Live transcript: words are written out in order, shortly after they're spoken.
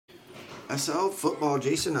SL Football,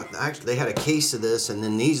 Jason. Actually, they had a case of this, and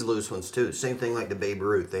then these loose ones too. Same thing like the Babe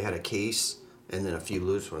Ruth. They had a case and then a few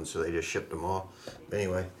loose ones, so they just shipped them all. But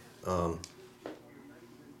anyway, 1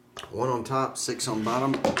 on top, 6 on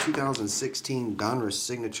bottom. 2016 Donruss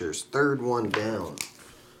signatures. Third one down.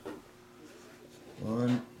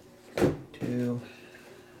 1, 2,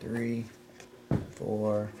 3,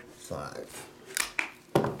 4, 5.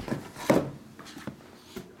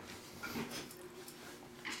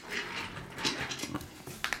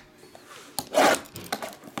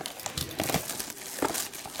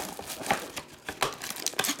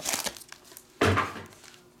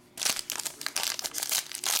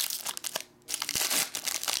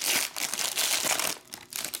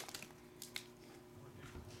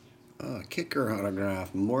 Kicker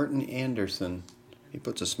autograph, Morton Anderson. He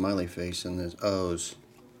puts a smiley face in his O's.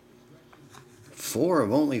 4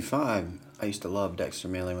 of only 5. I used to love Dexter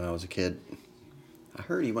Manley when I was a kid. I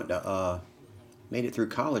heard he went to made it through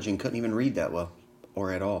college and couldn't even read that well,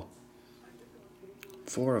 or at all.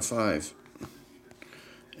 4 of 5.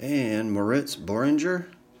 And Moritz Boringer.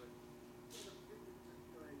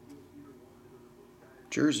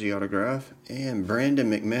 Jersey autograph. And Brandon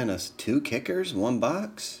McManus. 2 kickers, 1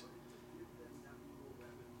 box.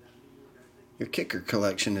 Your kicker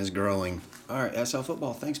collection is growing. All right, SL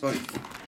Football. Thanks, buddy.